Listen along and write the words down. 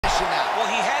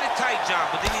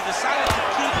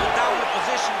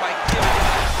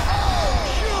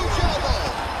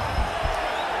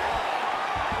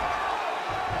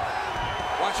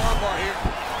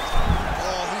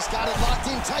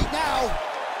getting tight now.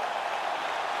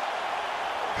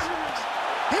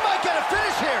 He might get a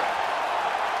finish here.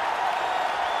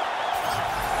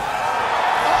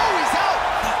 Oh, he's out.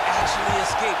 He actually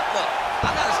escaped. Look,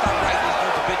 I gotta stop writing these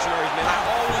dudes obituaries, man. I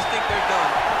always think they're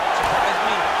done. Surprise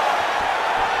me.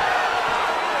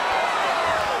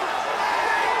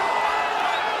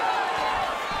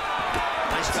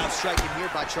 Nice job striking here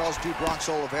by Charles Du Bronx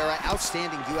Oliveira.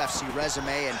 Outstanding UFC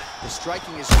resume, and the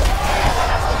striking is... That's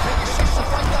the biggest she's the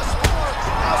fight thus far.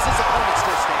 How's his opponent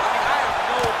still standing? I have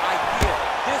no idea.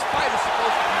 This fight is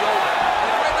supposed to be over. And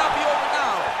it might not be over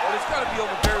now, but it's gonna be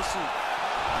over very soon.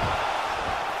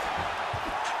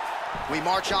 We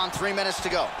march on, 3 minutes to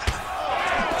go.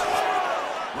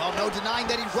 Well, no denying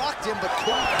that he rocked him, but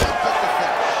couldn't quite get the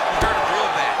finish. He hurt him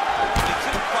real bad. He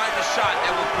couldn't find the shot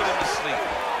that would put him to sleep.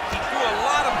 He threw a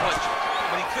lot of punches,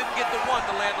 but he couldn't get the one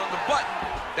to land on the button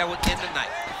that would end the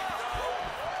night.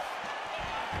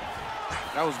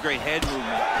 That was great head movement.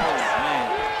 Oh, man.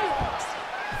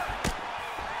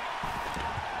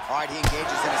 All right, he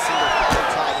engages in a single collar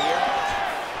tie here.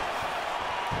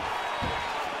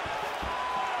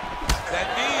 That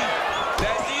knee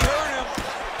hurt him.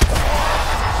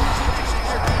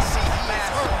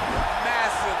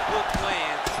 Massive hook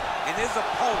lands, and his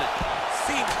opponent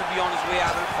seems to be on his way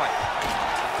out of the fight.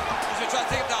 He's gonna try to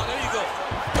take him down. There you go.